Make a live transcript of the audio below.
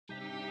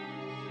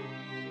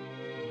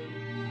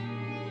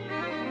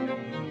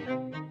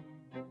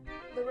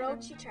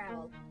road she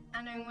traveled.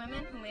 Honoring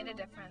women who made a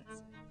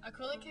difference. A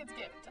Curly Kids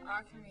gift to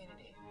our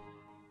community.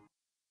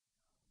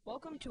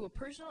 Welcome to a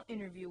personal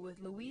interview with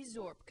Louise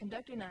Zorp,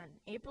 conducted on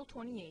April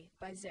 28th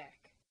by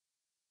Zach.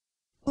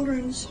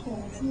 Children's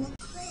home in La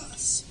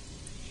Crosse.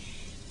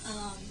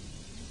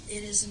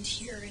 It isn't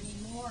here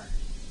anymore,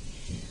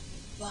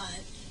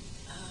 but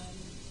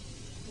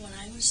when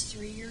I was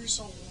 3 years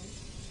old,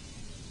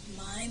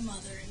 my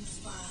mother and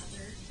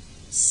father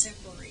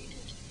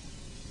separated.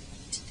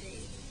 Like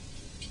today,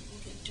 people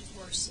get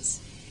divorces,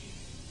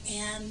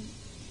 and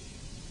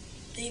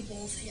they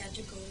both had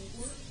to go to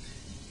work.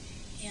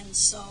 And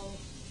so,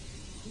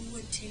 who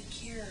would take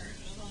care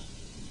of a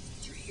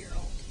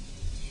 3-year-old?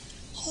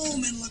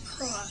 Home in La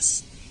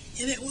Crosse,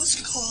 and it was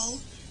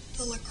called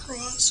the La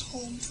Crosse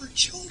Home for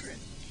Children.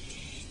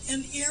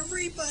 And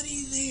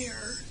everybody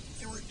there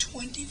were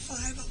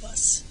 25 of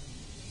us,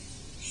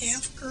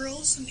 half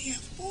girls and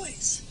half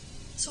boys.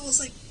 So it was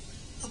like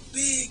a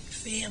big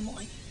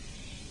family.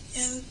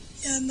 And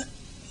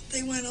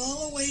they went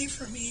all the way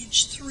from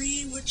age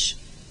 3, which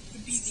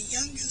would be the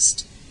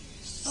youngest,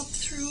 up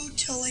through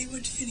till they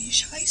would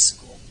finish high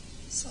school.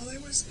 So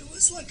it was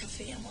like a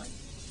family.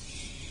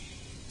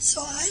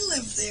 So I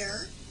lived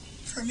there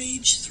from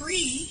age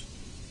 3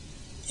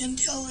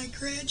 until I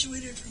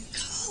graduated from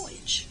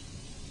college.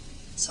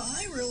 So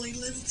I really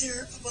lived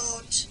there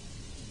about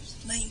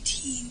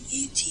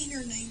 18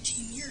 or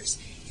 19 years.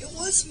 It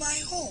was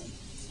my home.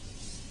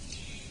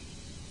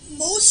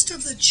 Most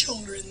of the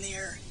children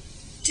there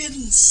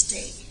didn't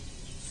stay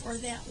for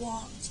that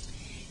long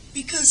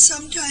because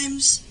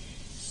sometimes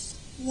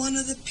one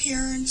of the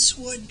parents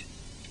would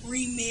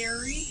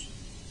remarry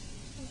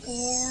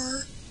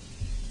or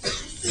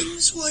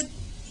things would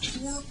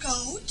work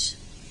out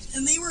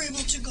and they were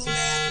able to go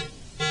back.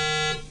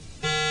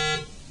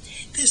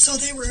 So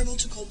they were able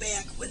to go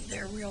back with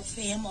their real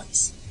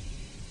families.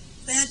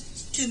 That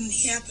didn't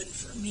happen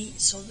for me,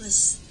 so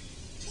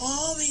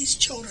all these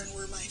children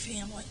were my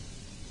family.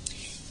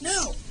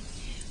 Now,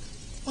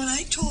 when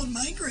I told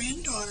my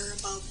granddaughter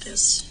about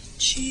this,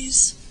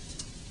 she's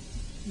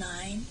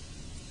 9,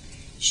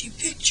 she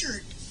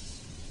couldn't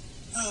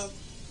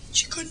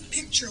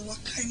picture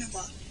what kind of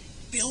a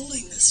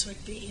building this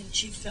would be, and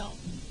she felt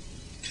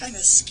kind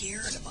of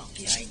scared about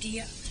the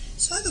idea.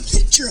 So I have a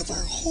picture of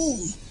our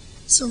home,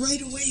 so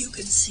right away you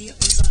can see it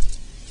was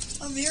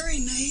a very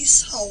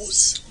nice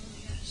house.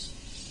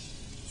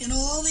 And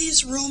all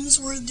these rooms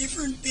were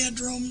different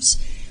bedrooms.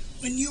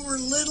 When you were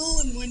little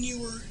and when you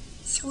were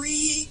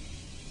 3,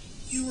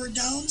 you were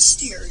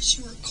downstairs.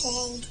 You were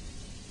called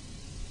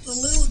the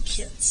little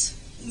kids.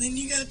 And then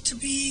you got to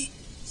be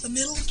the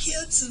middle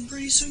kids, and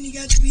pretty soon you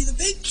got to be the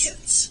big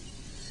kids.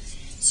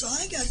 So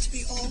I got to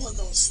be all of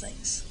those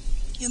things.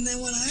 And then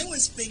when I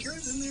was bigger,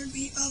 then there'd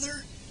be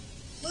other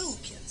little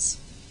kids.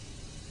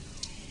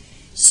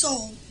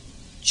 So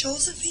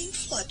Josephine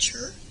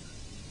Fletcher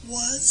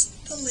was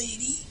the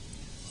lady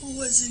who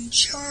was in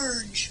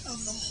charge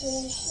of the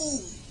whole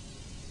home.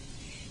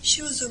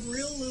 She was a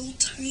real little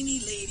tiny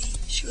lady.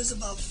 She was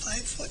about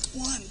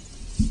 5'1".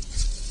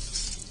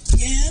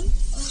 And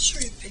I'll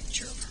show you a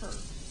picture of her.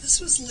 This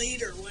was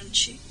later when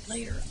she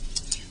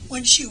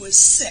was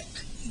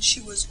sick and she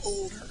was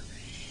older.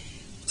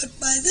 But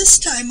by this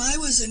time I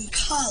was in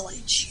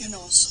college,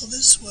 so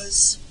this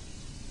was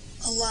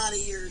a lot of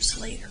years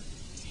later.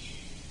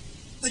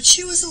 But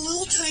she was a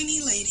little tiny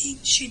lady.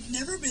 She'd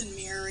never been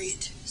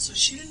married, so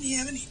she didn't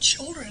have any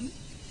children.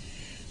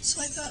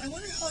 So I thought, I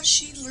wonder how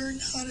she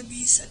learned how to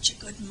be such a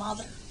good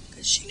mother,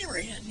 because she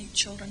never had any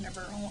children of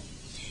her own.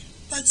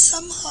 But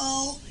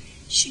somehow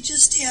she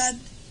just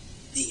had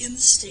the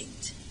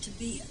instinct to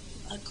be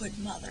a good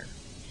mother.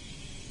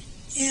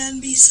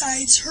 And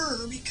besides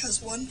her, because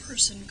one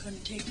person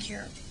couldn't take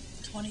care of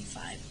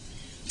 25,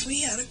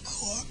 we had a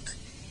cook,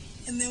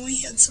 and then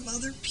we had some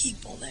other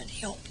people that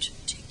helped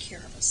take care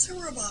of us. There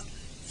were about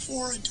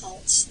 4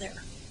 adults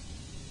there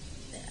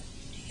that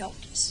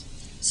helped us.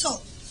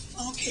 So,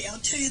 okay, I'll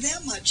tell you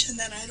that much, and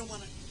then I don't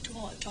want to do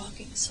all the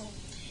talking. So,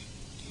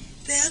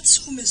 that's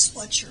who Miss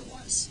Fletcher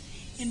was.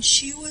 And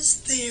she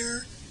was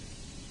there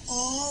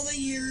all the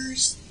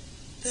years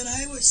that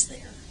I was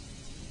there.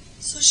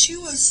 So she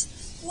was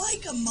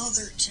like a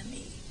mother to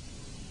me.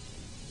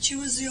 She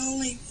was the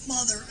only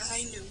mother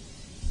I knew.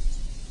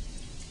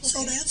 Okay.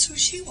 So that's who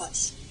she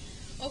was.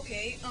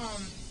 Okay,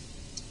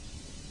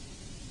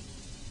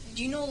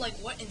 do you know,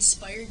 what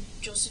inspired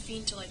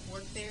Josephine to,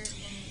 work there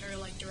or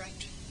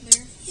direct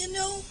there?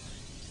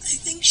 I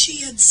think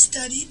she had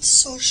studied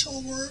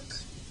social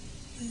work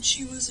when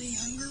she was a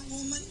younger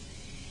woman,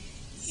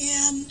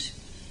 and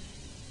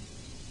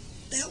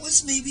that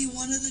was maybe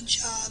one of the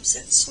jobs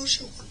that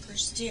social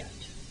workers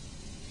did.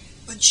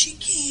 But she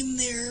came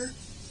there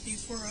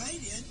before I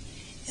did,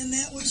 and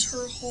that was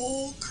her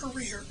whole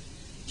career.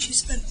 She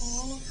spent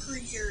all of her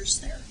years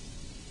there.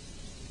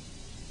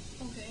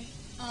 Okay.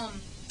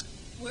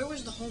 Where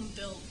was the home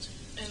built,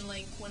 and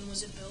when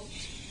was it built?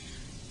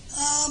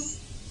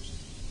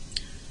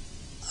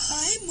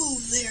 I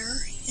moved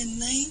there in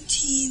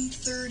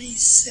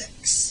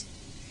 1936.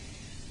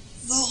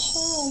 The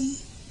home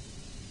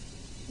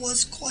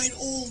was quite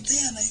old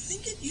then. I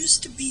think it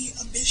used to be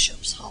a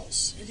bishop's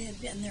house. It had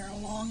been there a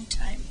long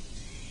time.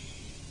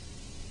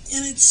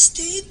 And it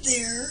stayed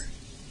there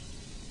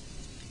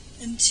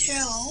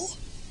until,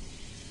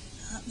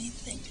 let me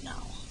think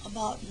now,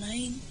 about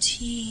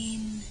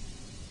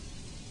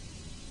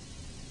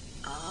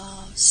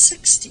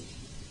 1960.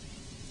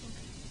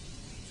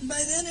 And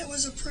by then it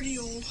was a pretty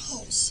old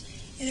house.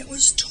 And it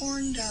was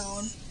torn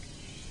down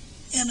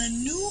and a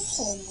new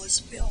home was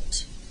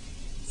built.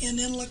 And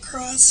in La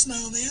Crosse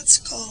now, that's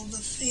called the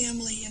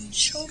Family and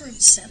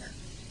Children's Center.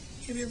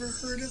 Have you ever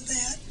heard of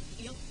that?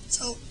 Yep.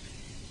 It's out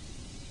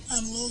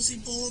on Losey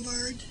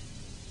Boulevard,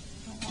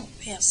 out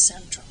past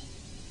Central.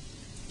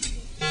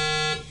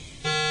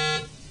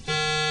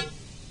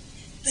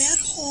 That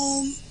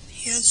home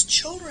has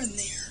children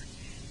there,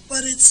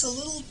 but it's a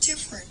little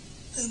different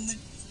than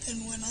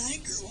when I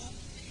grew up.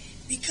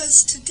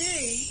 Because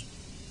today,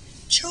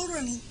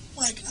 children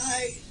like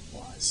I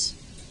was,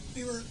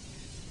 we were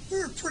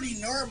pretty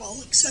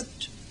normal,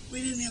 except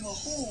we didn't have a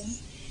home.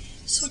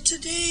 So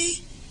today,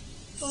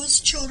 those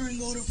children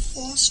go to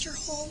foster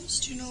homes.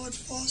 Do you know what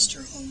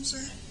foster homes are?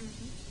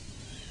 Mm-hmm.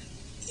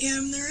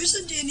 And there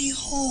isn't any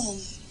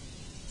home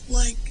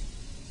like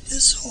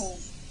this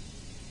home,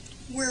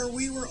 where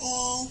we were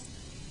all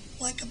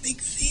like a big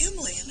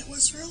family, and it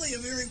was really a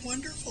very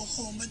wonderful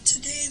home. But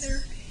today,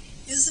 there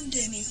isn't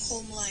any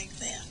home like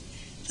that.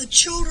 The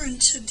children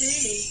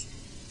today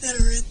that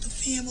are at the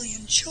Family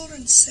and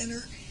Children's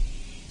Center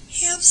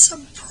have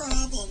some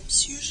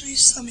problems, usually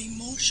some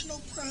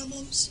emotional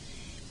problems.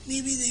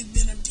 Maybe they've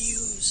been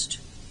abused,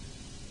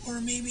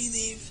 or maybe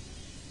they've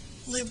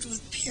lived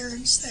with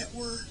parents that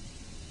were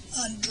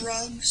on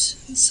drugs,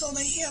 and so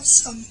they have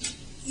some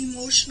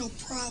emotional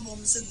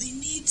problems and they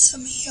need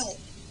some help.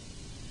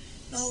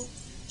 Now,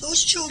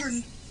 those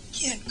children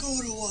can't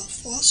go to a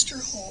foster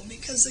home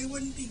because they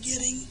wouldn't be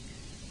getting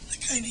the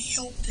kind of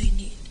help they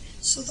need.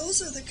 So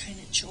those are the kind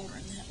of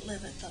children that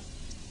live at the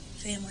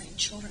Family and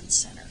Children's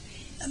Center.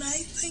 And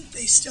I think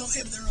they still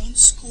have their own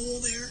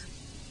school there.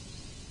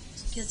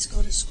 Kids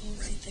go to school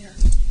right there.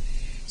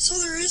 So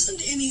there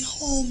isn't any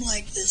home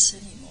like this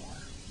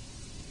anymore.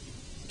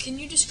 Can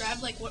you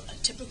describe like what a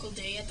typical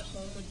day at the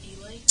home would be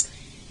like?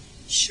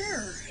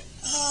 Sure.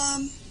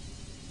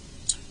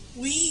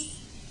 We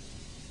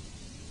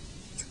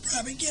would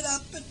probably get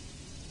up at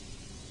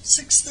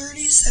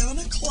 6:30, 7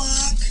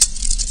 o'clock.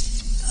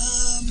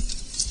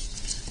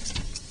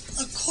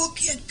 A cook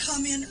had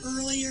come in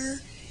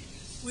earlier.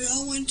 We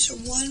all went to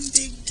one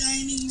big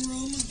dining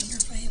room. I wonder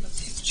if I have a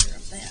picture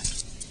of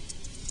that.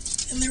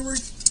 And there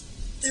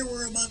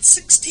were about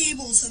 6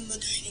 tables in the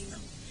dining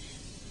room.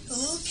 The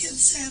little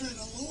kids sat at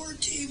a lower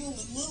table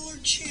with littler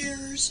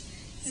chairs,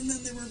 and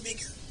then there were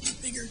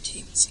bigger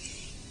tables.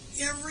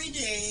 Every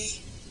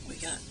day we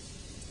got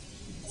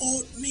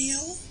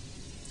oatmeal,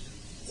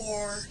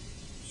 or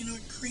you know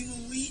what cream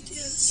of wheat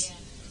is? Yeah.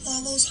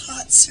 All those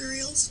hot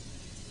cereals.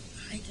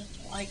 I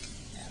didn't like it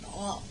at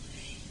all.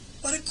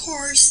 But of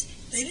course,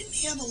 they didn't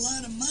have a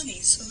lot of money,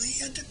 so they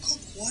had to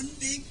cook one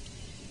big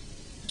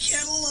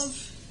kettle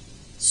of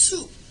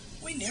soup.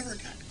 We never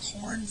got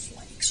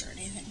cornflakes or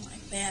anything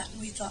like that.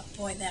 We thought,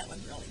 boy, that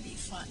would really be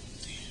fun.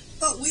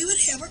 But we would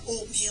have our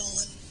oatmeal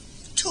and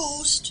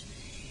toast,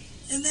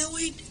 and then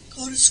we'd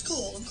go to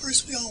school. Of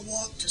course, we all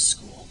walked to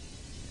school.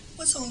 It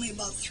was only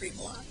about 3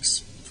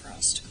 blocks for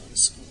us to go to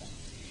school.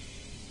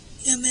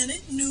 And then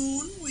at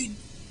noon, we'd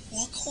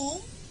walk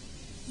home.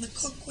 The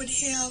cook would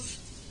have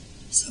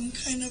some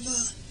kind of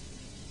a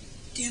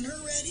dinner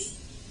ready.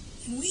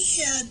 And we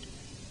had,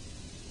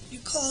 you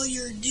call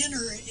your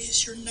dinner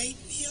is your night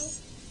meal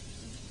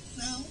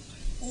now?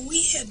 Well,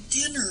 we had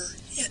dinner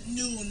at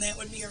noon. That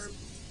would be our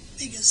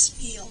biggest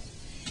meal.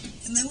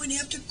 And then we'd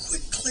have to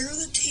quick clear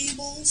the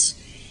tables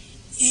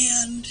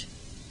and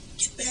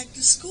get back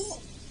to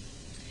school.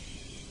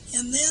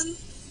 And then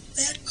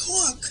that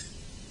cook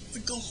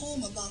would go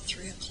home about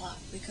 3 o'clock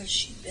because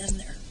she'd been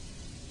there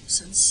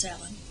since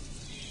 7.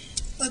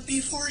 But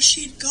before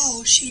she'd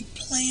go, she'd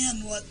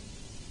plan what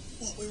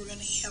we were going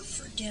to have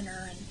for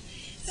dinner, and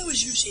it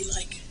was usually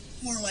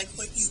more like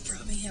what you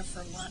probably have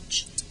for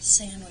lunch,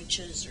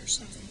 sandwiches or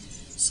something.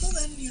 So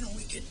then,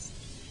 we could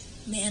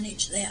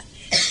manage that.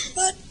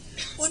 But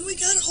when we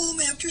got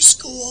home after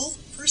school,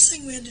 first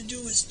thing we had to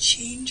do was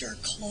change our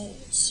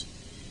clothes.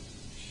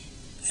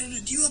 I don't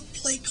know, do you have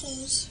play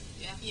clothes?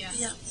 Yeah.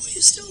 Yeah, oh,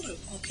 you still do?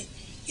 Okay.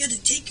 You had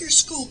to take your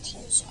school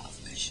clothes off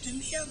because you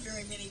didn't have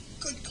very many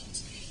good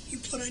clothes. You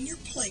put on your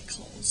play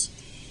clothes,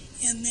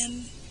 and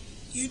then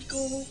you'd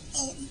go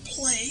out and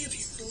play if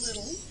you were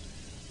little,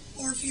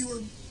 or if you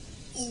were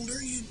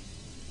older, you'd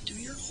do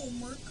your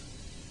homework.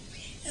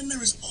 And there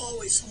was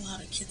always a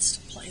lot of kids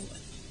to play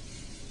with.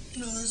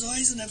 There's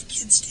always enough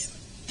kids to have a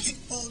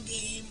kickball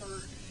game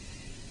or,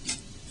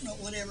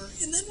 whatever.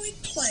 And then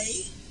we'd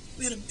play.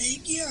 We had a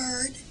big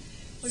yard,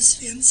 was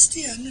fenced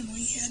in, and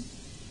we had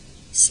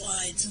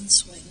slides and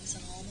swings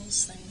and all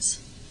those things.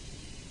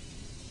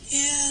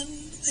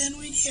 And then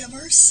we'd have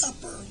our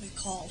supper, we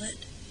called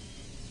it.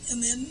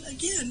 And then,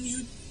 again,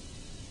 you'd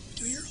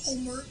do your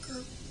homework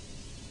or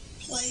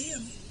play,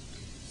 and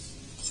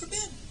go to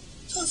bed.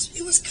 So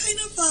it was kind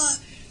of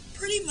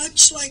pretty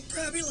much like,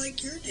 probably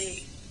like your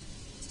day.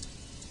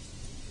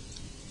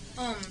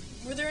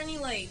 Are there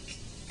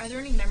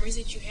any memories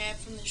that you have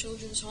from the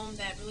children's home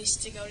that really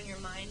stick out in your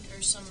mind,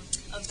 or some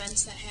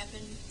events that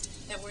happened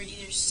that were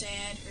either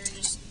sad or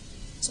just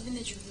something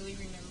that you really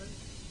remember?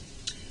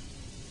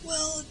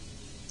 Well,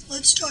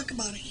 let's talk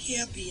about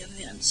happy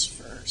events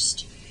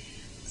first.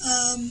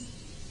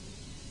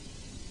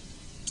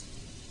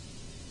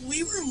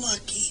 We were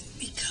lucky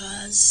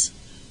because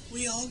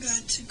we all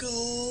got to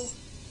go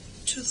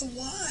to the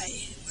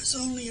Y. It was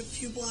only a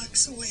few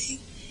blocks away,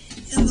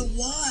 and the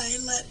Y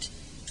let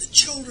the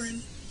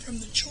children from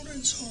the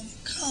children's home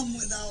come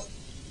without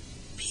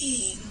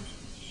paying.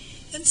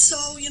 And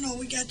so,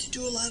 we got to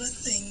do a lot of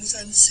things.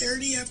 On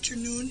Saturday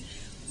afternoon,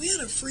 we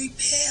had a free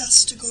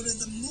pass to go to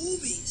the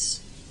movies.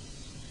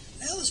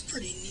 That was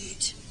pretty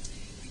neat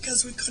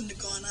because we couldn't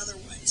have gone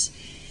otherwise.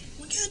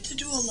 We got to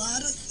do a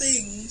lot of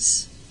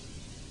things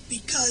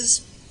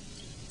because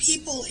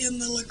people in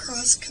the La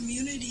Crosse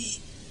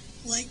community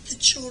liked the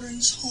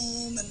children's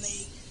home, and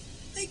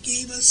they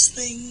gave us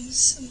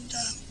things.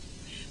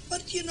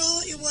 But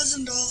it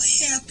wasn't all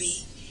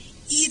happy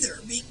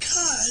either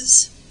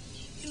because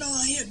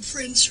I had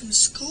friends from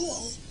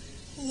school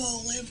who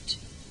all lived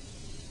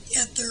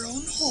at their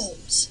own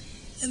homes,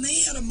 and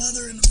they had a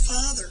mother and a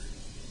father.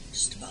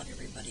 Just about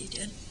everybody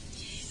did.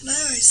 And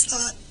I always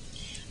thought,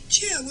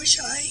 gee, I wish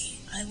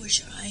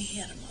I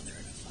had a mother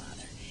and a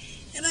father.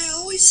 And I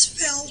always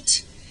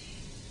felt,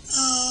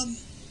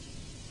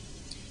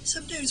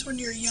 sometimes when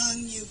you're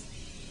young,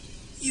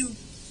 you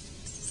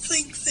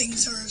think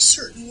things are a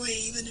certain way,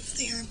 even if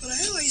they aren't. But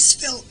I always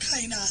felt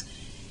kind of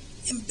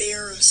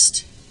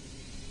embarrassed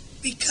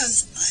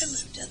because I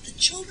lived at the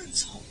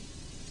children's home.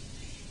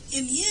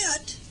 And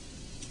yet,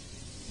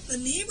 the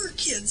neighbor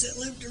kids that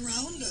lived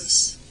around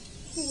us,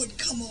 who would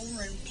come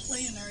over and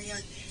play in our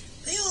yard,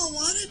 they all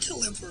wanted to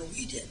live where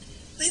we did.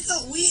 They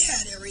thought we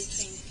had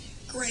everything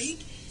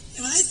great,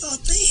 and I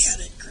thought they had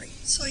it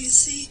great. So you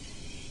see,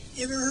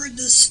 you ever heard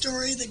this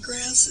story, the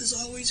grass is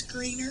always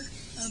greener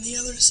on the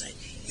other side?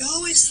 You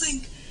always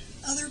think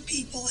other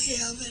people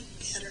have it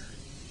better.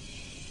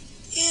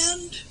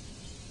 And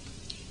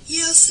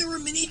yes, there were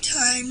many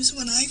times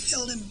when I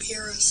felt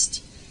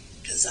embarrassed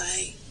because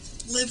I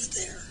lived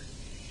there.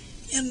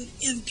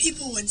 And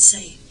people would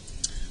say,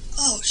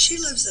 oh, she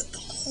lives at the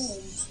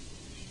home.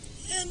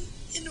 And,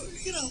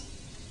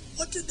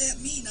 what did that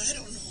mean? I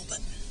don't know, but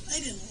I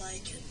didn't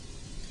like it.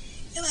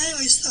 And I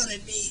always thought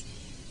it'd be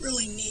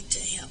really neat to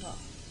have a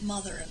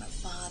mother and a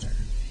father.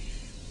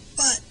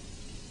 But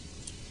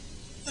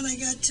when I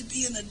got to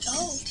be an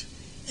adult,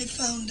 I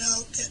found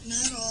out that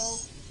not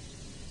all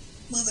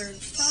mother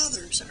and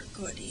fathers are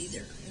good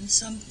either. And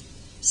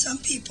some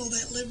people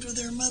that lived with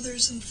their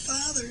mothers and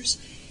fathers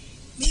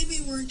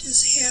maybe weren't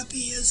as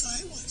happy as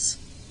I was.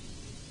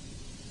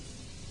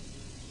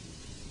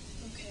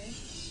 Okay.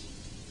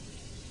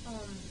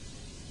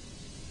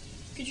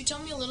 Could you tell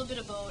me a little bit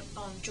about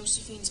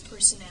Josephine's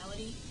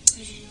personality?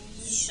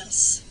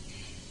 Yes.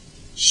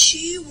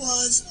 She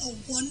was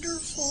a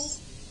wonderful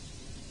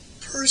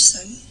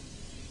person,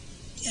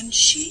 and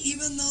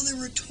even though there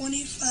were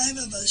 25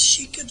 of us,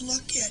 she could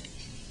look at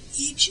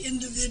each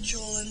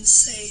individual and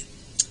say,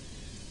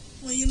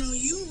 well,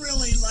 you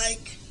really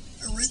like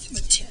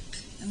arithmetic.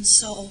 And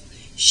so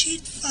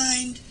she'd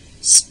find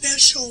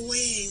special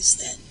ways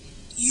that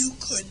you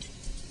could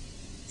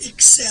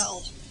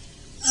excel.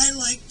 I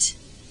liked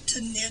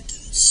to knit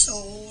and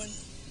sew, and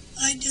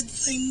I did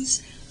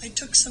things. I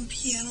took some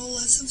piano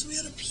lessons. We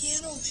had a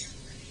piano there,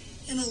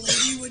 and a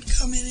lady would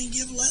come in and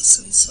give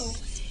lessons. So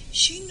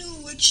she knew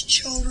which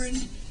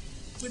children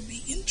would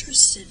be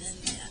interested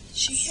in that.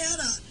 She had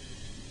a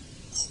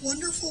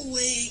wonderful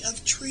way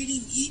of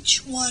treating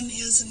each one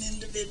as an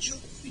individual.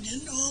 We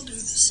didn't all do the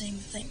same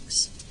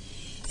things.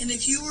 And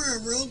if you were a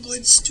real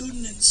good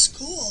student in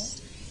school,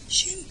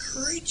 she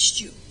encouraged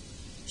you.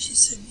 She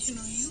said,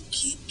 you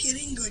keep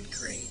getting good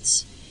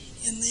grades,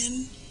 and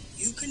then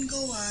you can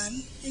go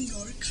on and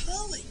go to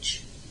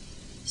college.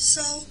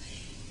 So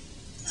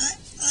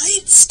I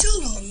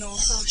still don't know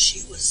how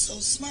she was so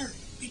smart,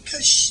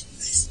 because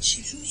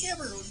she didn't have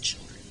her own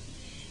children.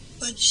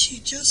 But she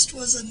just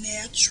was a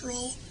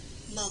natural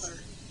mother.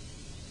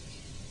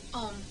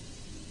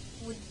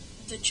 Would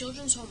the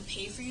children's home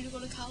pay for you to go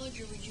to college,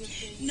 or would you have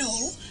to?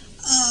 No.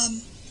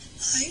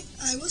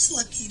 I was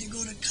lucky to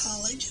go to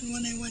college, and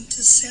when I went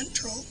to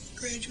Central,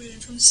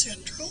 graduated from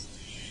Central,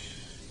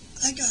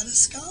 I got a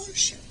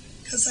scholarship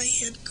because I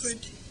had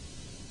good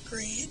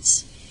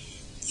grades.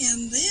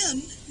 And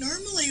then,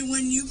 normally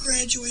when you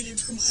graduated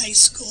from high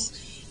school,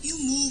 you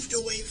moved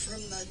away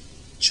from the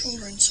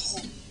children's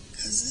home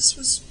because this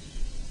was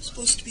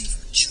supposed to be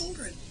for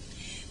children.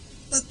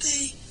 But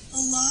they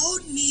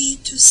allowed me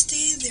to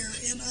stay there,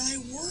 and I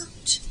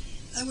worked.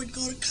 I would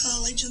go to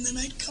college, and then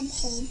I'd come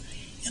home,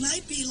 and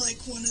I'd be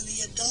like one of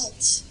the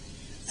adults.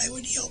 I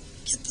would help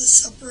get the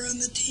supper on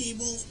the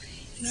table,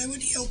 and I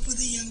would help with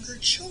the younger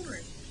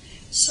children.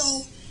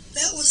 So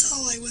that was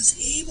how I was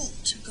able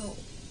to go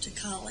to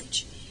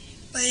college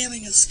by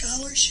having a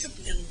scholarship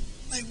and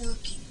by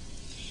working.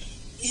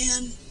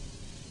 And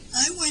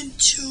I went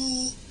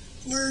to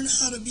learn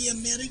how to be a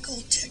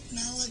medical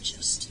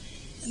technologist.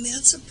 And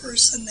that's a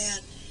person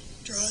that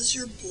draws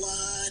your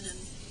blood and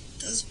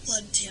does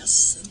blood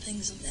tests and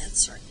things of that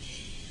sort.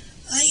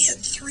 I had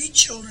 3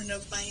 children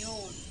of my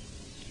own.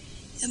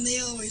 And they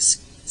always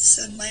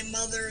said my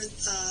mother,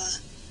 the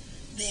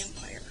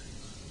vampire.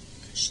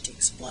 Because she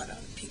takes blood out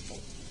of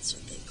people. That's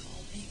what they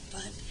called me.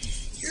 But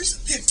here's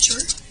a picture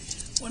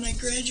when I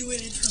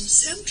graduated from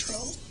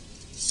Central.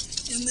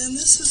 And then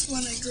this is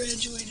when I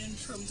graduated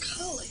from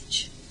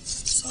college.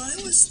 So I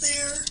was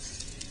there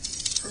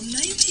from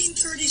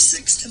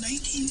 1936 to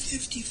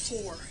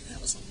 1954. That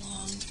was a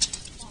long,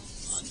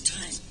 long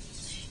time.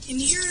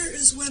 And here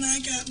is when I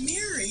got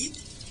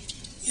married.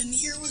 And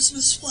here was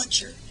Miss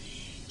Fletcher.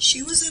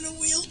 She was in a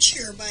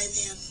wheelchair by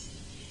then,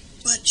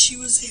 but she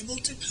was able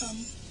to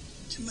come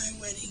to my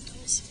wedding.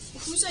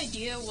 Whose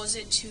idea was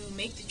it to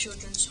make the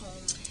children's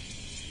home,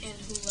 and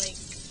who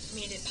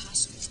made it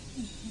possible?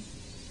 Mm-hmm.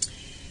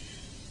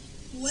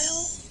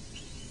 Well,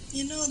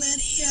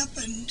 that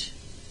happened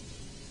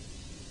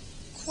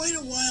quite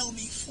a while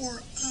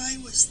before I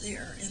was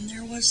there, and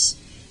there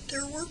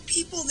were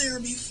people there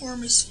before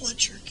Miss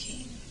Fletcher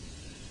came.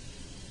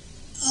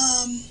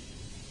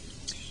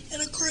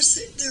 And of course,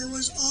 there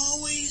was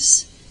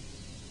always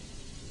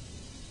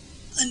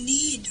a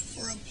need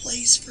for a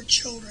place for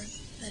children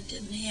that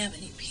didn't have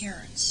any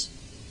parents.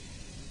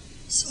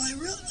 So I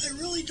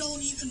really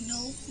don't even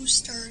know who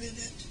started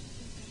it,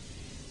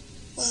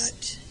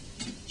 but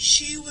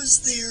she was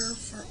there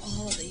for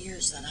all of the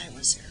years that I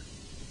was there.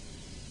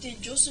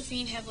 Did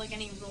Josephine have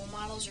any role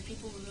models or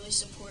people who really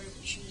supported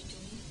what she was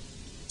doing?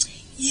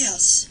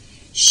 Yes,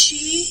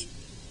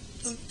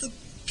 the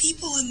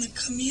people in the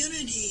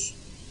community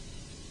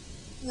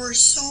were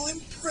so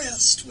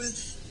impressed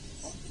with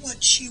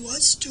what she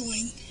was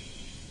doing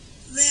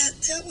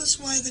that was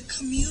why the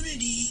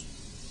community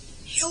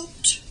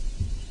helped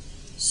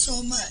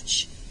so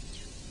much.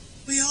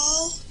 We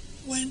all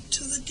went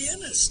to the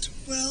dentist.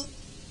 Well,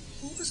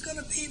 who was going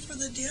to pay for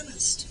the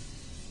dentist?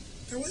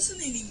 There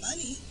wasn't any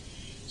money.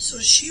 So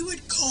she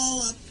would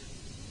call up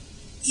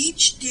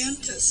each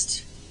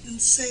dentist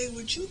and say,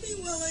 would you be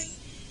willing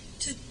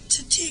to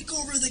take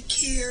over the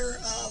care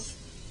of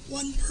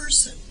one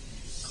person?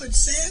 Could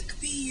Zach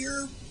be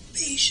your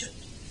patient?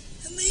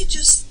 And they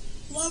just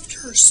loved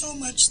her so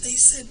much they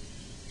said,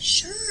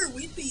 sure,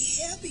 we'd be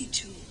happy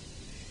to.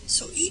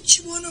 So each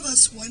one of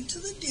us went to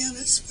the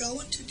dentist. We all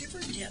went to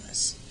different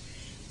dentists.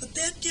 But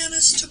that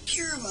dentist took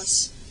care of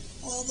us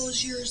all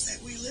those years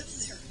that we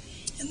lived there.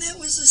 And that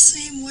was the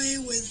same way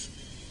with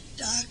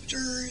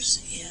doctors,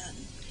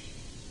 and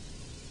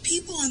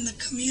people in the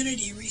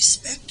community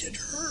respected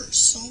her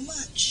so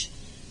much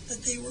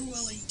that they were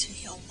willing to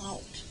help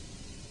out.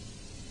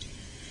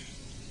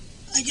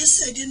 I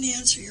guess I didn't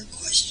answer your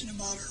question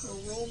about her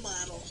role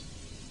model.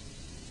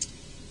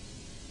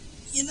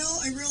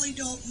 I really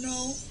don't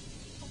know.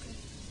 Okay.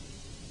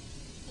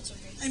 That's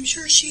okay. I'm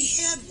sure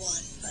she had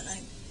one, but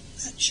I'm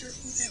not sure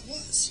who that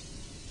was.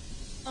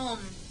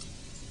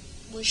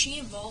 Was she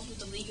involved with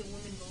the League of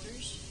Women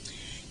Voters?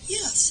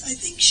 Yes, I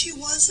think she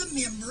was a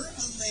member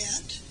of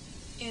that.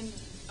 And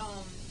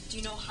do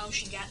you know how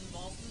she got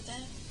involved with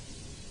that?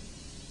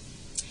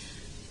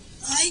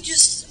 I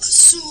just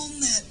assume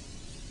that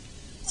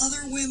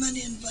other women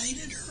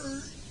invited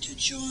her to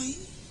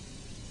join.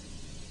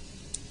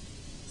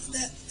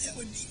 That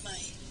would be my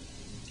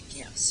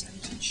guess. I'm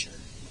not sure.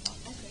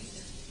 Okay.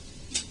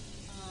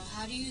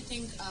 How do you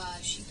think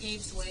she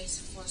paves the way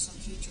for some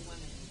future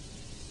women?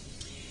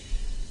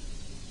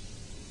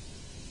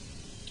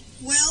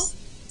 Well,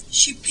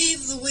 she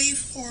paved the way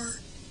for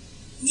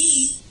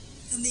me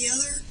and the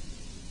other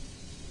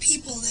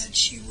people that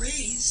she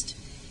raised,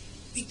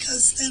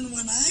 because then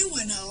when I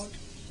went out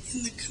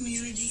in the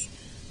community,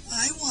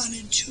 I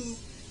wanted to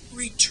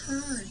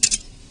return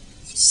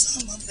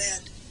some of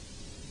that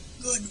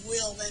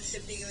goodwill that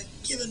had been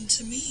given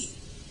to me.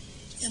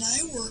 And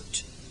I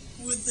worked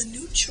with the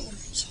new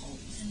children's home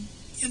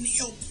and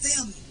helped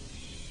them.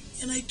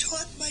 And I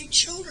taught my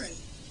children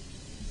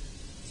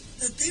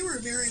that they were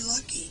very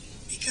lucky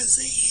because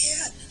they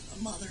had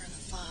a mother and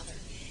a father,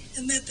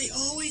 and that they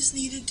always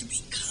needed to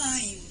be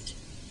kind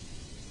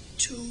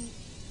to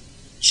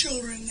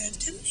children that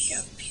didn't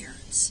have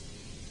parents,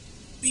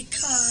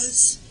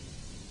 because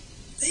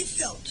they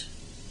felt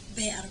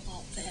bad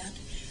about that.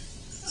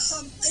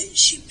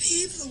 She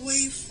paved the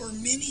way for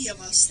many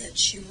of us that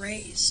she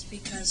raised,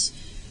 because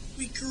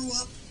we grew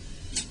up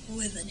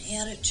with an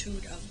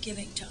attitude of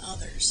giving to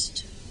others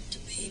to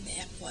pay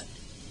back what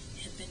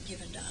had been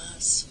given to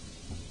us.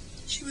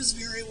 She was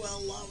very well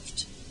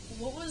loved.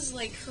 What was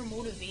her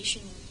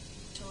motivation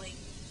to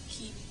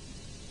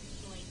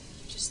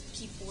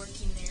keep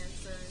working there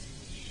for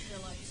her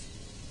life?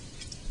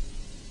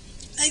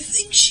 I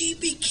think she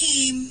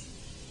became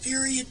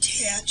very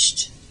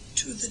attached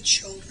to the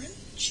children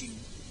she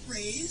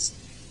raised.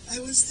 I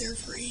was there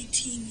for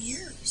 18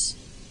 years.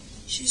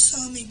 She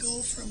saw me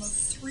go from a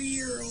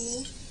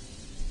 3-year-old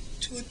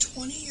to to a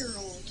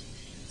 20-year-old.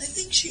 I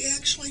think she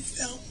actually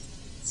felt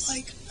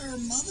like our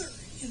mother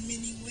in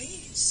many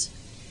ways.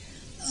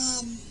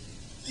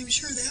 I'm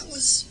sure that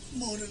was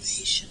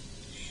motivation.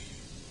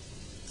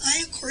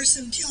 I, of course,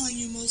 am telling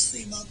you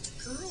mostly about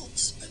the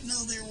girls, but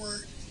now there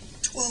were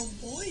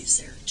 12 boys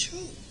there,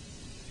 too.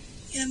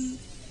 And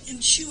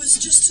she was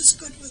just as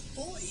good with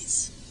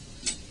boys.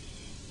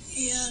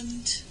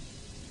 And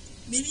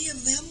many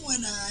of them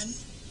went on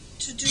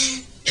to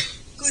do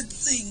good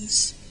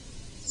things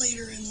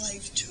later in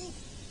life, too.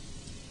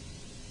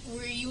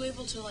 Were you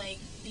able to,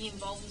 be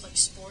involved with,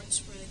 sports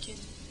for the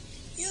kids?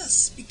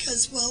 Yes,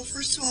 because, well,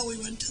 first of all, we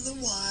went to the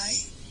Y,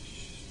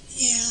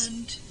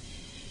 and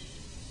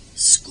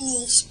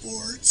school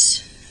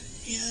sports,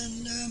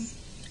 and,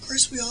 of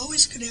course, we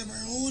always could have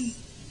our own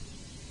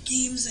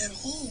games at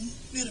home.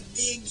 We had a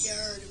big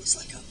yard. It was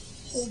like a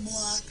whole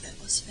block that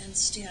was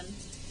fenced in.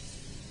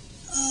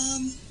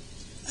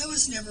 I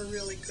was never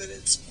really good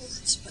at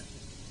sports, but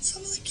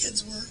some of the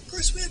kids were. Of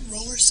course, we had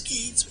roller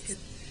skates. We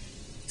could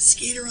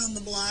skate around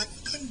the block.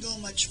 We couldn't go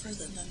much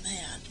further than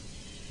that.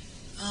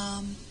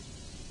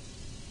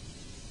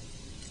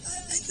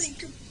 I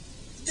think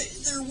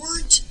there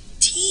weren't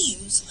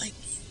teams like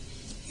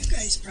you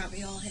guys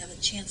probably all have a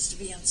chance to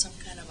be on some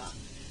kind of a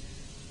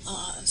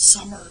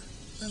summer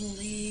little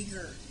league,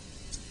 or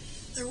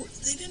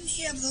they didn't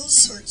have those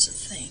sorts of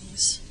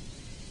things.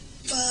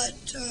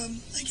 But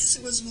I guess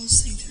it was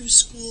mostly through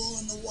school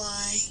and the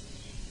Y.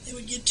 They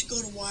would get to go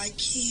to Y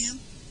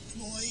camp, the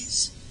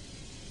boys.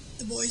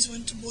 The boys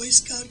went to Boy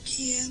Scout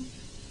camp.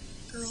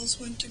 Girls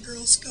went to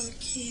Girl Scout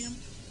camp.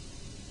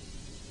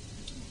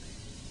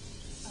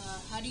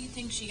 How do you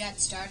think she got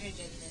started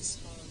in this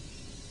home?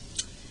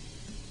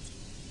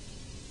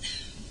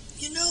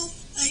 You know,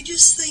 I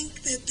just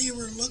think that they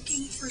were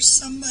looking for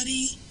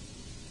somebody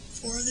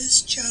for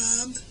this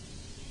job,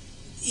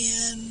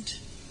 and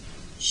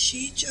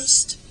she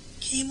just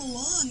came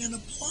along and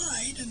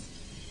applied, and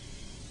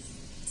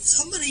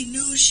somebody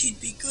knew she'd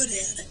be good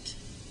at it.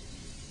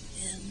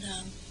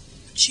 And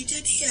she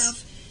did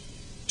have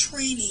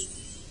training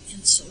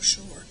in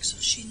social work, so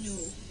she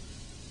knew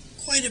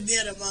quite a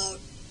bit about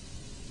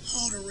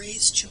how to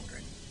raise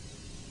children.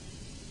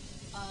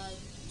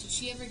 Did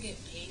she ever get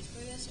paid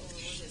for this, or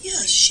was it?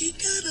 Yes, she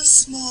got a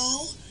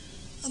small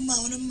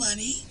amount of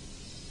money,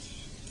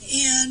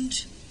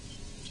 and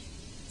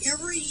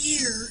every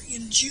year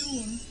in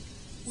June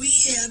we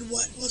had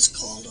what was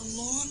called a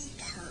lawn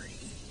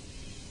party.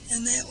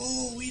 And that,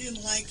 we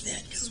didn't like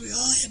that because we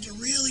all had to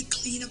really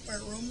clean up our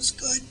rooms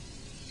good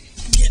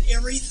and get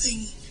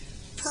everything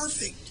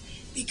perfect,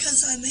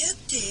 because on that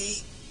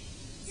day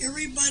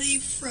everybody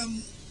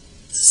from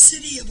the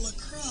city of La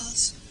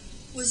Crosse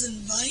was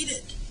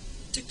invited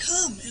to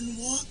come and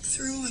walk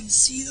through and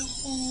see the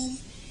home,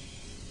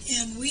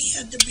 and we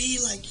had to be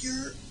like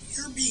you're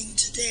being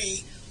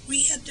today.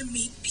 We had to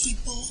meet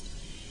people,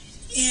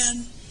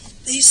 and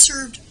they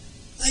served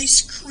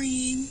ice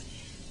cream,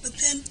 but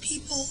then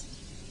people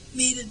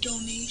made a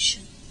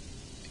donation,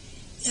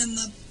 and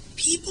the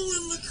people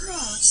in La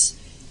Crosse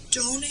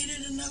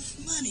donated enough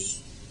money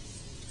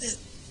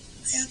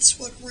that's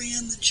what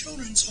ran the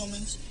children's home,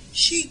 and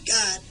she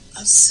got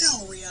a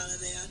salary out of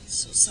that,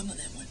 so some of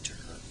that went to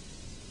her.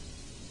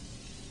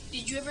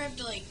 Did you ever have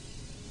to,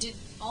 did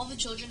all the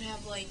children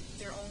have,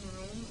 their own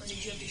room, or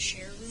did you have to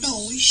share rooms?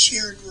 No, we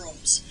shared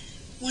rooms.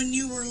 When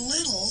you were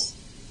little,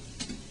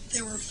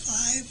 there were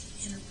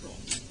 5 in a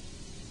room.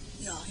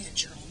 You all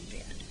had your own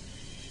bed.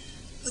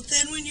 But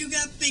then when you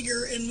got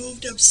bigger and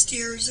moved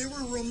upstairs, there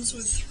were rooms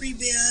with 3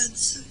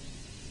 beds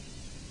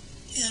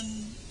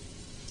and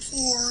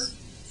 4.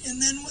 And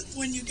then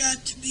when you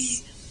got to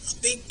be a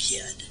big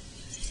kid,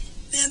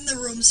 then the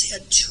rooms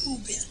had 2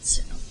 beds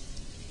in them.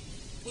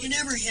 You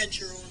never had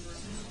your own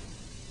room.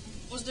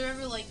 Was there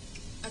ever,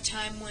 a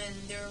time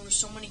when there were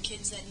so many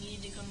kids that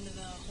needed to come to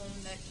the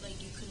home that,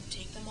 you couldn't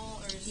take them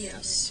all? Or is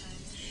Yes. there a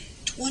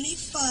time?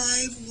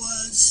 25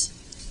 was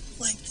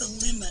the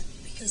limit,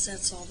 because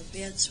that's all the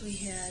beds we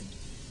had.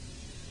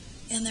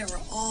 And there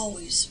were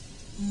always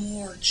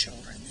more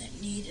children that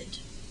needed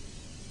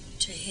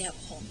to have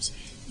homes.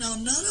 Now,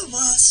 none of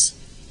us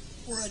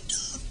were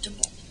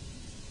adoptable.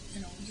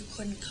 You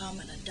couldn't come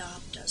and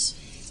adopt us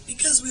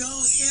because we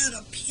all had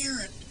a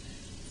parent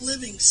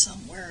living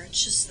somewhere.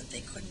 It's just that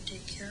they couldn't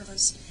take care of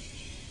us.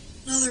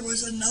 Now, there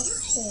was another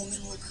home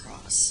in La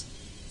Crosse,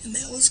 and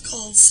that was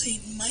called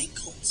St.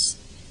 Michael's,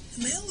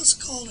 and that was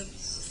called an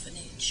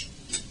orphanage,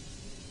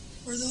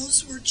 where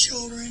those were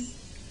children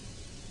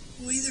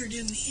who either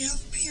didn't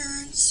have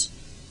parents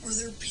or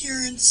their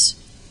parents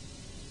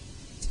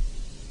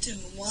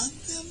didn't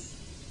want them,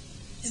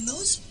 and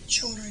those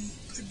children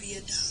could be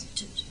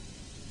adopted.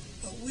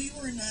 But we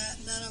were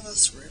not, none of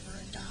us were ever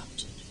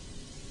adopted.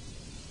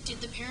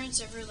 Did the parents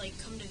ever,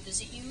 come to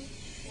visit you,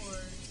 or?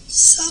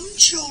 Some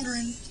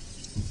children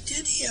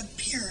did have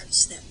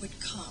parents that would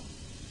come.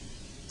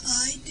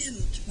 I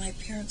didn't. My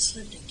parents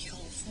lived in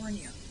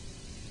California.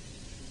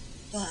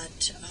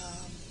 But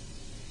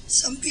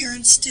some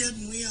parents did,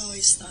 and we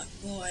always thought,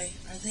 boy,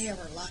 are they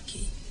ever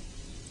lucky.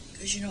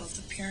 Because, you know, if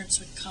the parents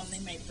would come,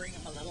 they might bring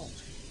them a little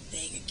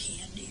bag of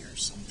candy or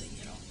something,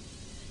 you know.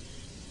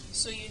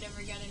 So you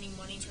never got any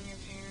money from your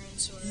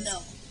parents, or No.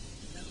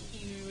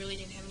 you really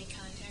didn't have any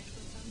contact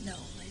with them? No,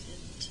 I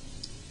didn't.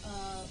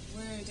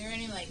 Were there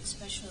any like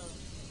special,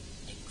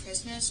 like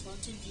Christmas?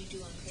 What did you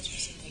do on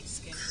Christmas and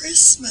Thanksgiving?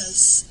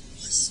 Christmas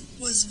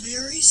was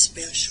very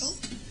special.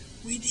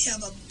 We'd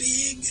have a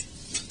big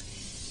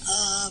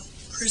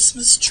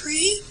Christmas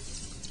tree.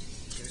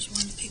 There's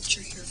one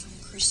picture here from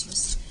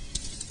Christmas,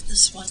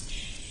 this one.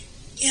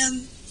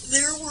 And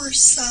there were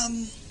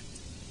some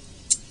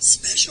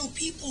special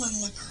people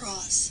in La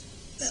Crosse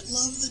that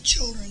loved the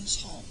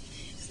children's home.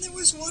 And there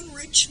was one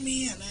rich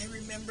man, I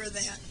remember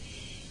that.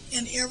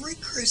 And every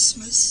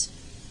Christmas,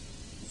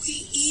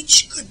 we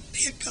each could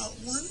pick out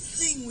one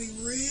thing we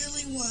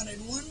really wanted,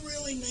 one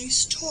really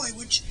nice toy,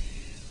 which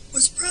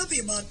was probably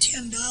about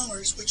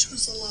 $10, which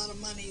was a lot of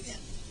money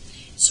then.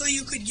 So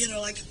you could get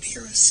like a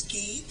pair of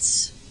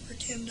skates for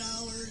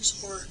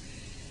 $10, or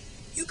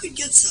you could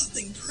get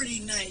something pretty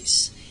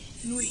nice.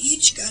 And we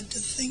each got to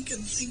think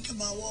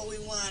about what we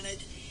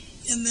wanted.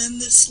 And then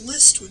this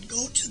list would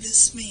go to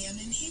this man,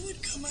 and he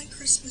would come on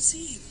Christmas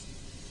Eve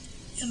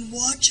and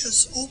watch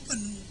us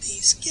open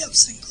these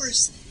gifts. And of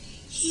course,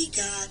 he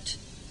got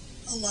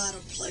a lot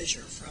of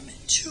pleasure from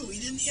it too. He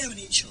didn't have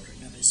any children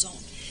of his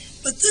own.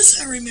 But this,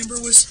 I remember,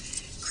 was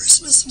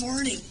Christmas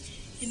morning.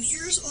 And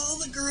here's all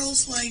the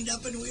girls lined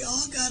up, and we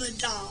all got a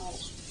doll.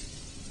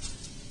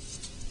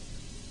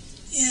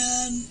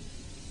 And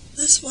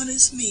this one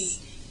is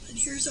me. And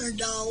here's our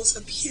dolls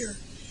up here.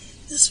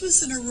 This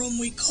was in a room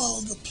we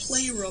called the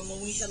playroom,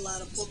 and we had a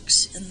lot of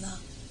books in the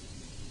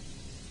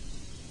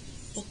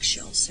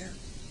bookshelves there.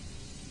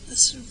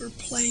 This we were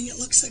playing. It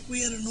looks like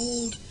we had an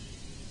old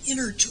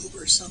inner tube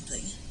or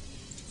something.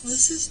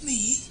 This is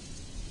me.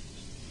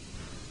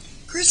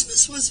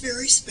 Christmas was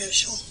very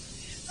special.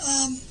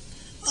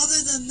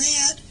 Other than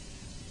that,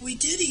 we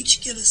did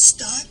each get a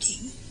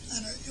stocking.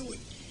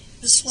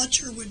 Miss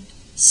Fletcher would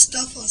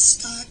stuff a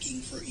stocking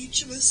for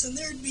each of us, and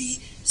there'd be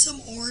some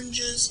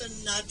oranges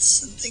and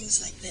nuts and things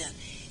like that,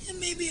 and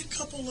maybe a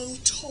couple little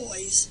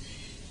toys.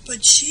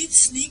 But she'd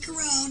sneak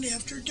around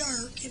after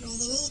dark, you know,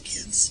 the little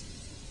kids,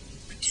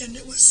 pretend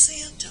it was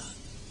Santa.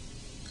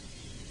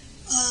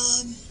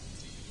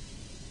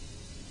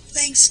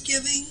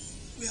 Thanksgiving,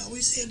 we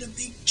always had a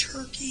big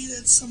turkey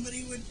that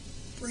somebody would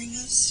bring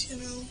us, you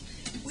know.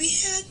 We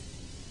had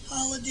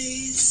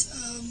holidays.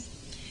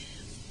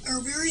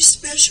 Our very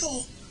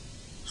special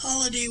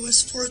holiday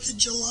was 4th of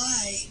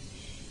July,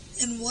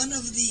 and one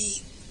of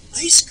the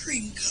ice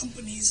cream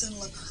companies in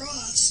La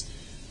Crosse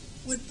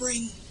would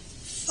bring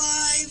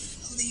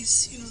 5 of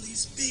these, you know,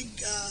 these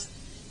big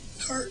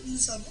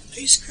cartons of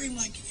ice cream,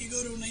 like if you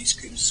go to an ice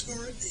cream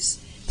store,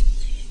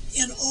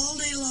 and all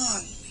day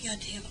long we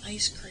got to have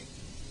ice cream.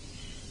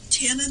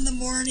 10 in the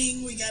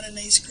morning we got an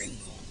ice cream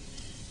cone.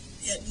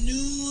 At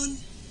noon,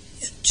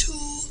 at 2,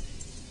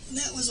 and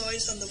that was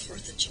always on the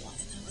 4th of July.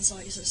 That was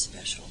always a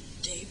special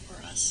day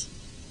for us.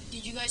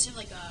 Did you guys have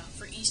like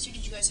for Easter,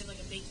 did you guys have like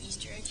a big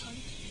Easter egg hunt?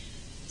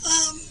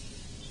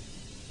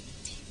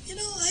 You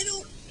know, I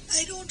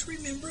don't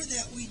remember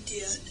that we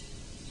did.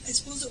 I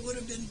suppose it would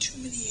have been too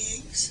many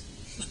eggs.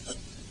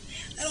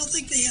 I don't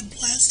think they had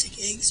plastic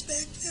eggs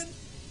back then.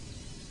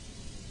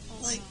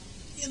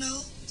 You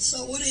know,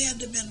 so it would have had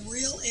to have been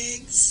real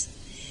eggs.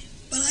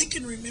 But I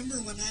can remember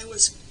when I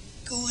was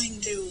going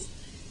to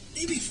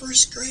maybe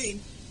 1st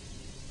grade,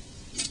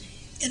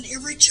 and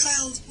every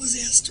child was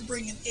asked to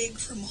bring an egg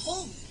from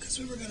home because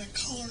we were going to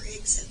color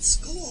eggs at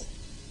school.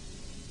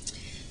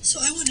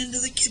 So I went into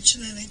the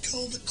kitchen and I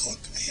told the cook,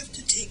 I have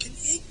to take an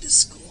egg to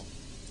school.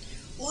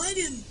 Well, I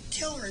didn't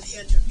tell her it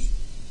had to be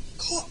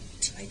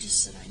cooked. I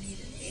just said I need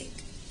an egg.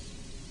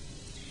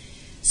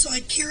 So I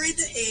carried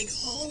the egg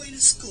all the way to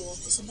school.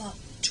 It was about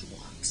 2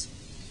 blocks.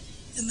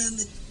 And then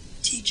the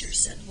teacher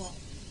said, well,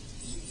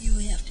 you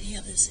have to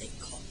have this egg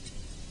cooked.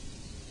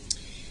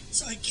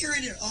 So I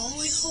carried it all the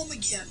way home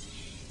again.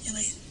 And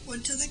I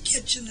went to the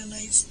kitchen and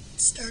I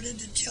started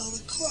to tell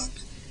the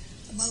cook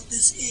about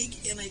this egg,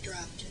 and I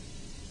dropped it.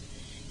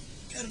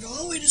 Got it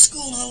all the way to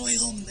school and all the way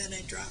home, and then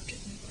I dropped it.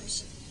 And of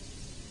course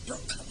it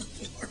broke on the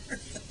floor.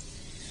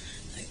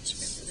 I just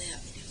remember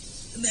that.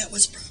 And that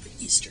was probably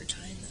Easter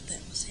time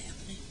that was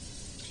happening.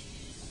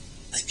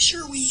 I'm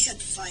sure we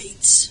had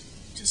fights,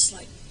 just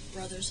like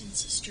brothers and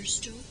sisters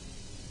do.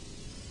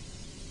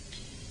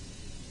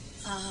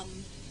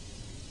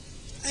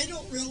 I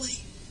don't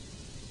really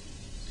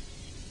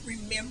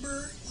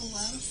remember a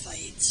lot of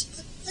fights,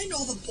 but I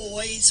know the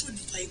boys would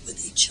fight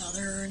with each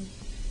other and,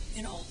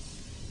 you know,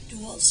 do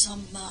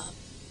some,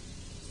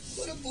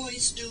 what do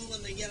boys do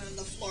when they get on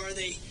the floor?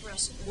 They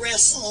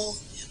wrestle,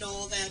 you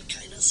know, that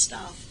kind of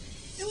stuff.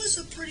 It was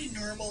a pretty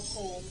normal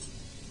home,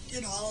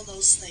 did all of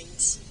those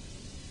things.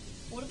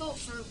 What about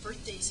for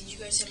birthdays? Did you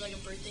guys have like a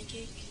birthday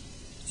cake?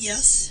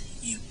 Yes,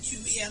 you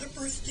had a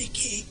birthday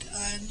cake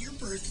on your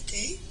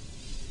birthday,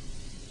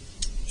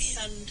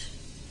 and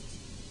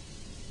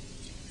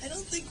I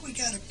don't think we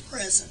got a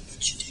present,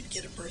 but you did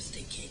get a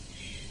birthday cake.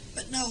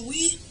 But no,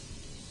 we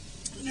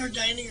In our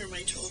dining room,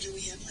 I told you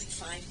we had like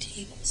 5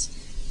 tables.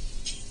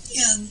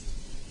 And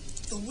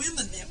the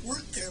women that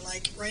worked there,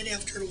 like right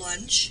after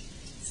lunch,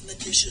 and the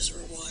dishes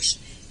were washed,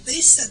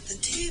 they set the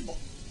table,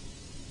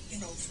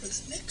 for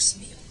the next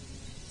meal.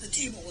 The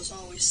table was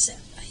always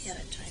set ahead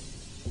of time.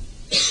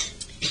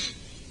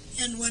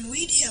 And when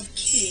we'd have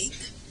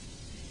cake,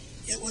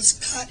 it was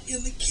cut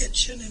in the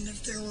kitchen, and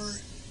if there were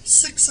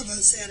 6 of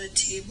us at a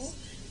table,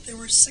 there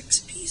were 6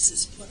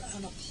 pieces put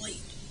on a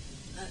plate,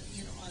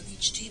 on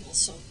each table.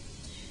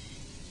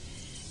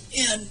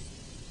 And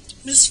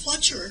Miss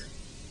Fletcher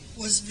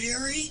was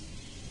very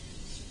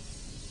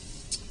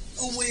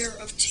aware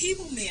of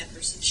table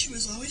manners, and she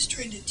was always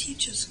trying to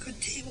teach us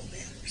good table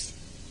manners.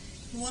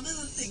 And one of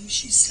the things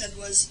she said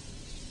was,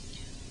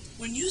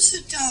 when you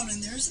sit down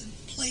and there's a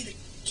plate of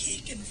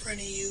cake in front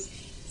of you,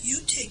 you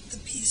take the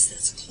piece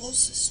that's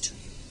closest to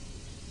you,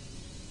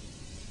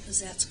 because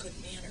that's good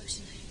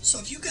manners. So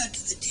if you got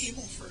to the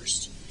table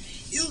first,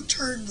 you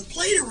turned the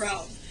plate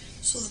around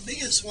so the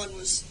biggest one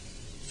was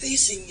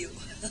facing you.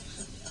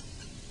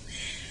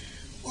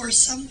 Or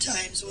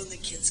sometimes when the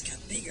kids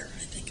got bigger,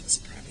 I think it was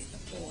probably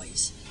the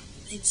boys,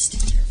 they'd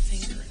stick their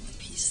finger in the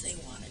piece they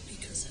wanted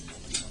because then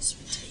nobody else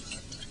would take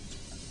it.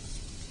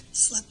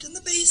 Slept in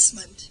the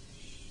basement,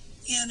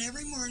 and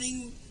every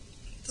morning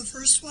the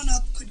first one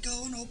up could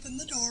go and open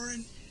the door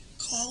and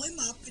call him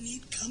up, and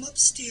he'd come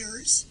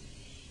upstairs.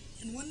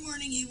 And one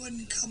morning he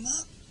wouldn't come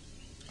up,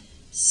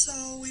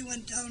 so we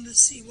went down to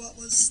see what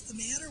was the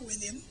matter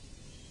with him,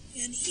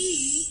 and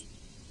he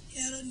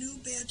had a new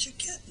batch of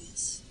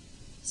kittens.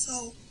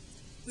 So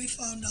we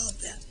found out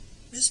that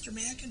Mr.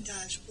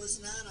 McIntosh was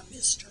not a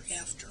Mr.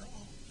 after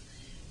all,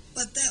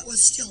 but that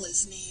was still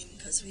his name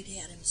because we'd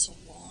had him so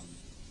long.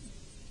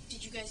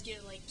 Did you guys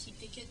get to keep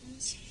the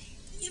kittens?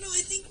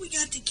 I think we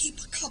got to keep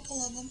a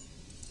couple of them.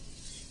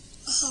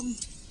 I don't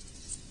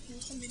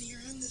know how many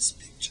are on this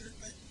picture,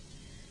 but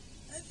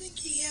I think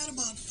he had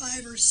about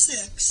 5 or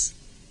 6.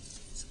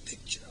 There's a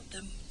picture of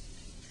them.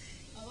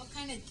 What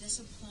kind of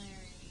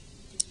disciplinary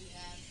did you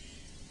have?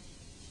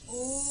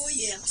 Oh,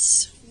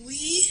 yes.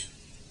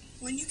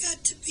 When you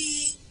got to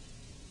be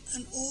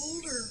an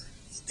older,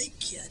 big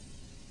kid,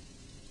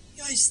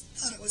 you always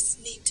thought it was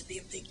neat to be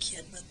a big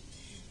kid,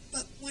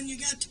 but when you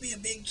got to be a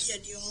big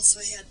kid, you also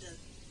had to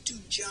do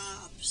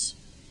jobs.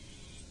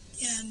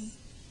 And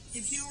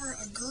if you were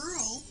a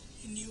girl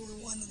and you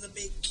were one of the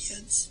big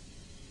kids,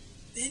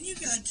 then you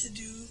got to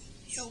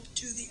help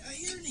do the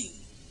ironing.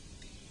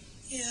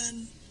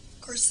 And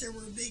of course there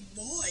were big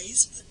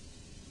boys,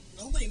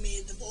 but nobody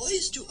made the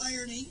boys do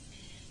ironing.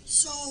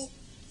 So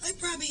I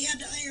probably had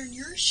to iron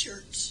your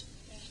shirts.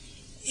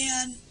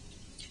 And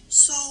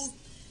so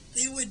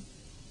they would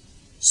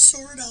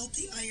sort out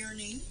the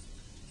ironing,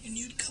 and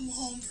you'd come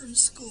home from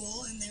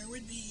school and there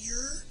would be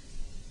your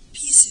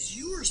pieces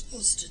you were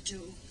supposed to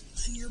do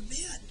on your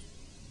bed.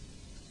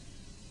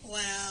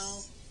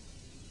 Well,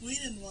 we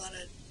didn't want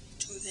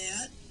to do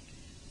that.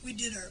 We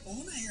did our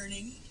own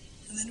ironing,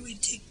 and then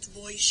we'd take the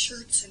boys'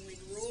 shirts and we'd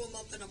roll them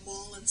up in a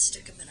ball and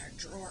stick them in our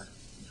drawer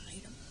and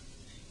hide them.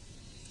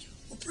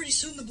 Well, pretty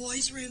soon the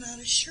boys ran out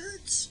of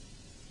shirts.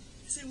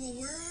 I said, well,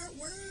 where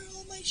are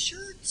all my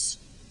shirts?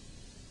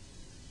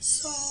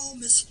 So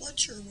Miss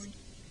Fletcher would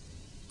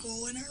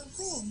go in our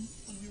room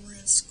when we were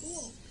at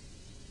school,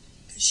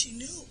 because she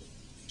knew.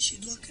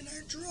 She'd look in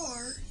our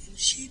drawer, and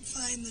she'd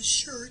find the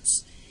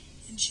shirts,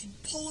 and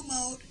she'd pull them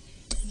out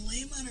and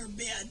lay them on our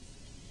bed.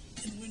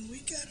 And when we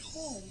got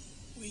home,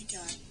 we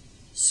got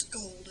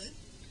scolded.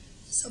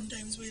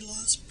 Sometimes we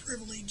lost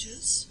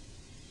privileges,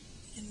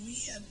 and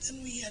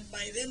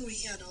by then we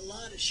had a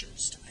lot of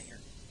shirts to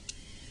iron.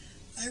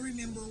 I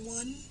remember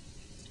one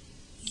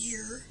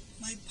year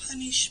my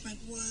punishment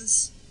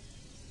was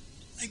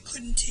I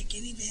couldn't take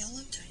any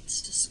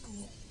Valentines to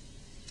school.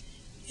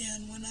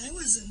 And when I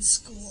was in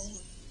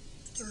school,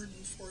 3rd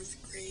and 4th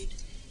grade,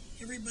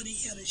 everybody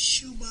had a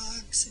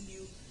shoebox and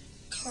you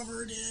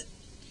covered it.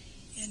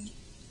 And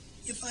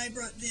if I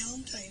brought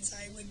Valentines,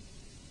 I would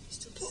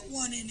put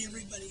one in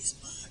everybody's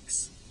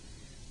box.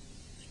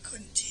 I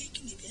couldn't take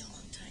any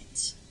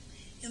Valentines.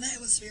 And that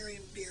was very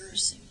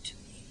embarrassing to me.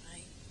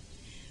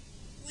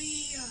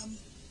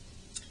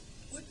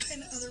 What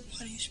kind of other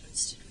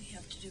punishments did we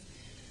have to do?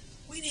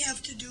 We'd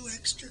have to do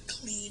extra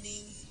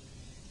cleaning,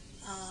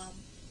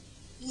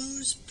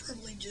 lose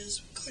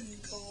privileges,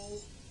 couldn't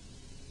go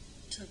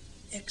to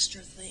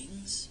extra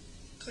things,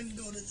 couldn't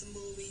go to the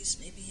movies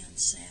maybe on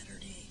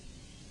Saturday.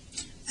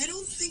 I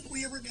don't think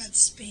we ever got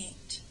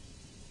spanked.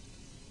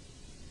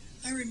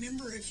 I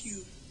remember if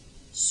you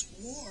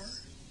swore,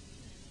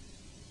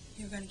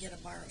 you're going to get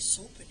a bar of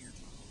soap in your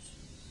mouth.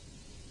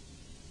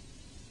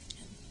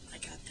 And I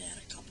got that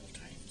a couple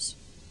times.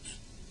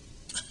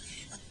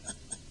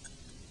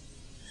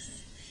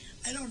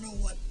 I don't know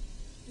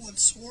what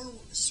swear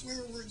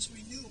words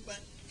we knew, but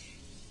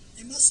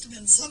it must have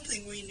been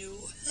something we knew.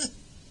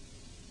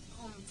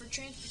 For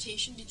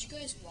transportation, did you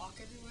guys walk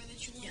everywhere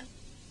that you went? Yeah.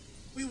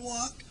 We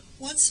walked.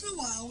 Once in a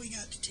while, we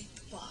got to take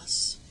the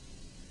bus.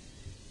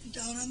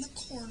 Down on the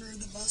corner,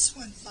 the bus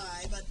went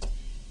by, but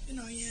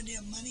you had to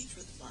have money for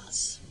the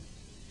bus.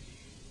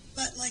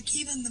 But like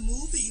even the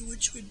movie,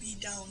 which would be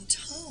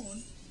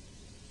downtown,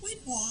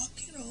 we'd walk,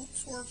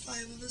 4 or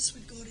 5 of us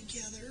would go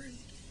together, and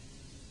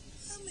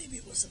maybe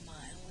it was a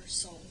mile or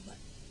so, but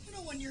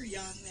when you're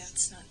young,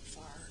 that's not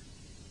far.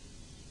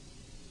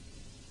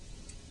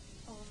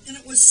 And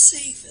it was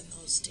safe in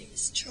those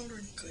days.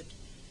 Children could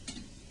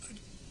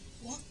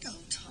walk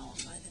downtown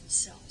by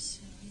themselves.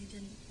 You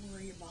didn't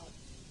worry about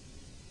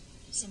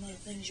some of the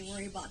things you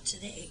worry about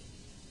today.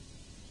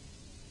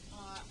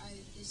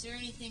 Is there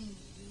anything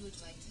you would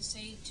like to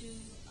say to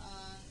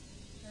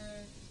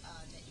her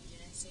that you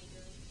didn't say to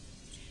her?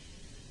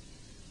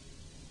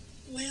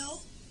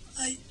 Well,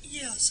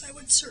 yes, I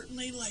would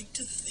certainly like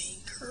to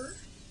thank her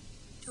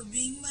for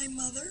being my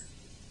mother.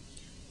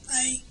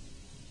 I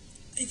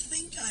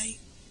think I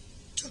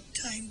took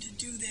time to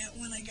do that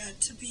when I got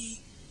to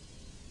be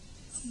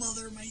a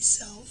mother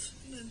myself,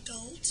 an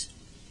adult.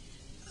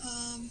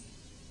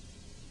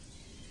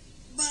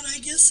 But I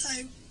guess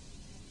I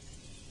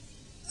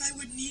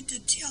would need to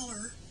tell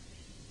her,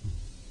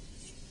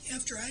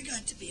 after I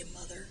got to be a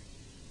mother,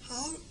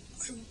 how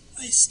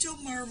I still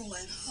marvel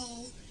at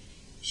how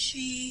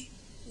she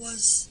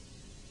was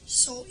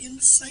so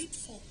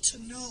insightful to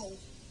know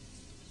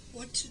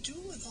what to do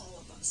with all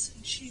of us.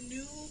 And she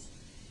knew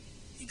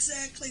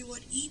exactly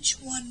what each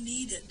one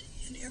needed.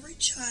 And every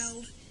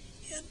child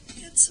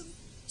had some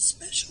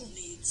special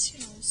needs,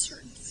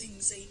 certain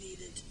things they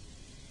needed.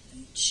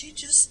 And she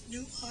just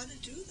knew how to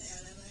do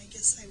that, and I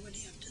guess I would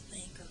have to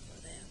thank her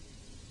for that.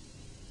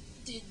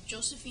 Did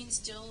Josephine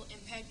still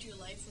impact your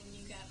life when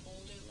you got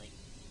older, like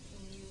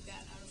when you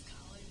got out of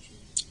college?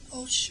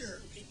 Oh, sure,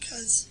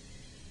 because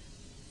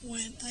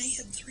when I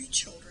had 3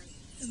 children,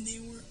 and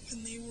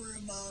when they were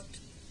about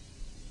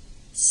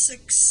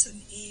 6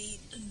 and 8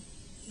 and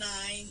 9,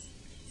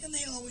 and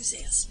they always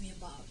asked me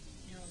about,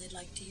 they'd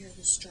like to hear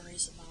the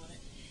stories about it.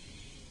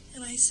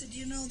 And I said,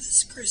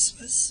 this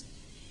Christmas,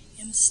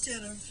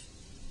 instead of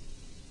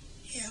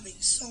having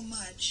so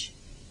much,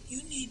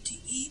 you need to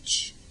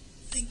each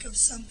think of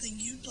something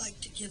you'd like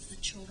to give the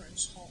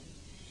children's home.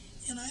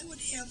 And I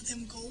would have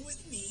them go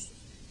with me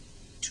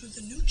to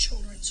the new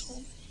children's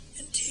home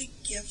and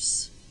take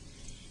gifts.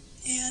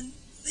 And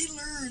they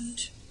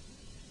learned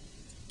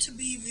to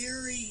be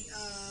very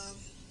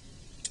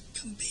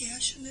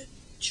compassionate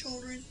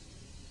children,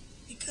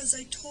 because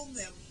I told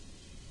them,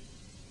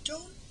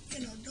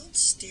 don't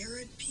stare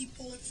at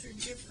people if they're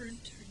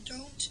different, or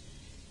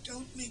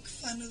don't make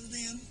fun of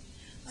them.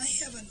 I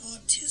have an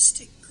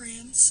autistic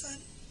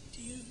grandson.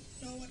 Do you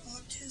know what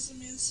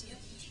autism is? Yep.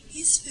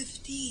 He's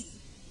 15,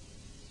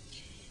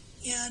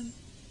 and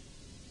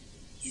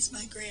he's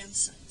my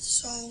grandson.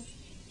 So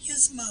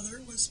his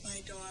mother was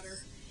my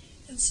daughter,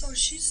 and so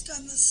she's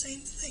done the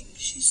same thing.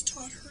 She's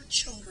taught her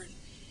children,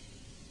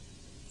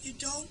 you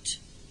don't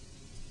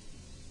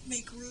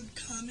make rude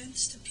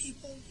comments to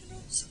people.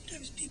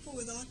 Sometimes people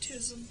with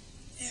autism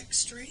act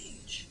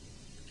strange.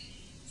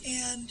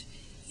 And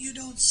you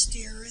don't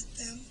stare at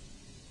them.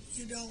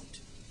 You don't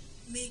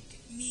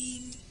make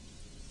mean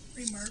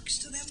remarks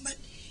to them. But,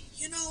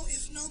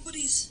 if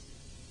nobody's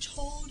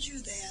told you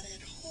that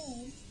at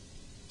home,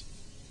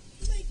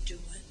 you might do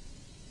it.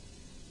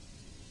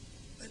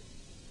 But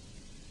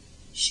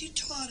she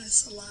taught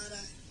us a lot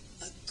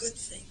of good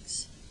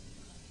things.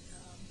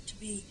 To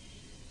be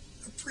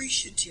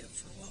appreciative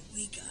for what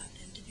we got,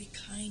 and to be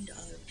kind to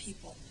other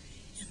people,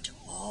 and to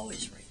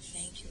always write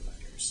thank you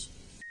letters.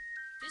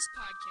 This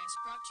podcast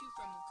brought to you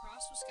from La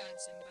Crosse,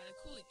 Wisconsin by the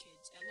Cooley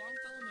Kids at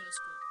Longfellow Middle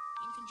School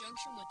in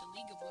conjunction with the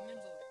League of Women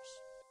Voters.